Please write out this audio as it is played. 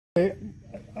I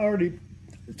already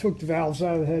took the valves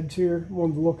out of the heads here.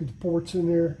 Wanted to look at the ports in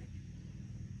there,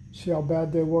 see how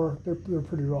bad they were. They're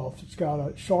pretty rough. It's got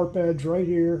a sharp edge right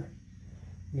here,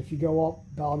 and if you go up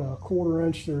about a 1/4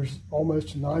 inch, there's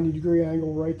almost a 90-degree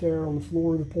angle right there on the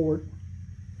floor of the port,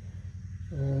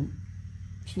 and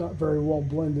it's not very well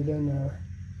blended in there.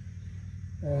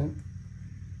 And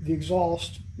the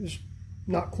exhaust is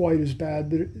not quite as bad,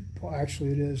 but well,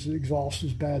 actually it is. The exhaust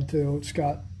is bad too. It's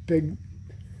got big,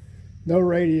 no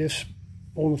radius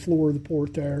on the floor of the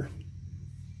port there.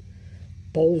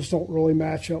 Bowls don't really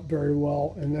match up very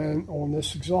well. And then on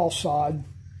this exhaust side,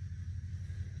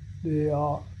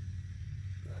 the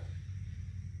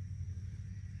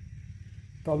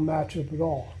doesn't match up at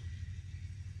all.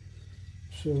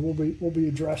 So we'll be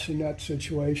addressing that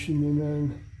situation. And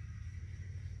then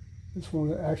this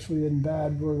one actually isn't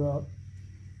bad. Don't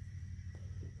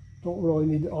really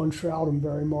need to unshroud them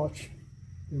very much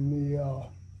in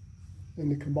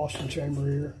the combustion chamber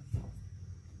here.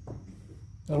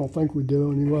 I don't think we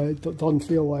do anyway. It doesn't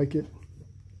feel like it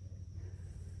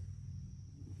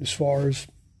as far as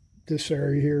this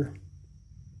area here.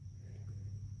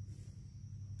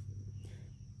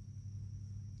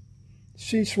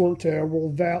 Seats weren't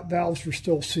terrible. Valves were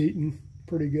still seating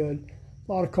pretty good.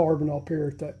 A lot of carbon up here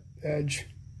at that edge.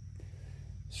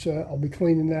 So I'll be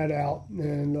cleaning that out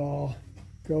and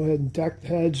go ahead and deck the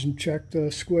heads and check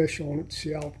the squish on it to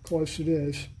see how close it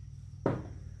is.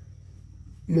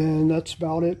 And that's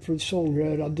about it for the cylinder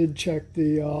head. I did check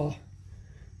the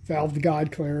valve to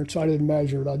guide clearance. I didn't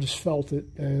measure it, I just felt it,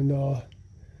 and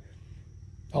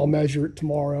I'll measure it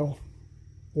tomorrow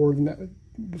or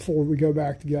before we go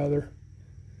back together.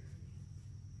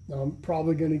 I'm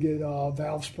probably going to get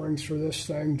valve springs for this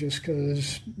thing just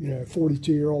because,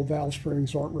 42-year-old valve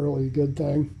springs aren't really a good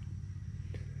thing.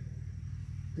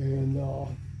 And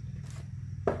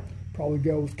probably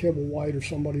go with Kibble-White or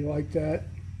somebody like that.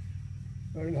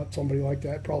 Or not somebody like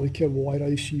that, probably Kibble-White. I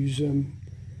used to use them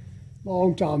a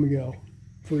long time ago,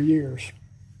 for years.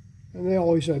 And they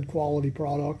always had quality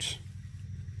products.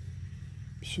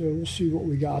 So we'll see what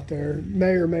we got there.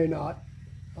 May or may not.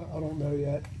 I don't know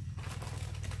yet.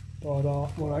 But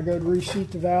when I go to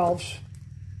reseat the valves,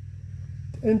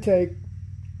 the intake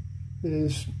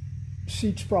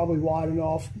seat's probably wide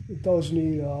enough. It does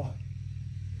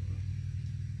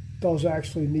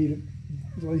actually need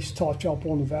at least touch up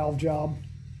on the valve job,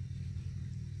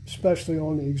 especially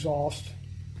on the exhaust.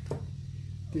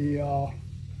 Gonna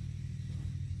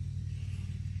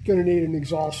need an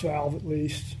exhaust valve at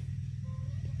least,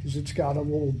 because it's got a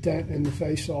little dent in the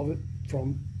face of it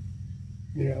from,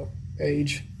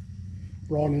 age.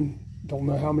 Running, don't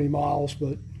know how many miles,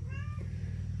 but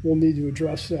we'll need to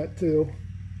address that too.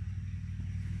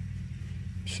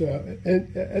 So,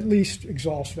 at least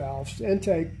exhaust valves. The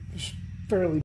intake is fairly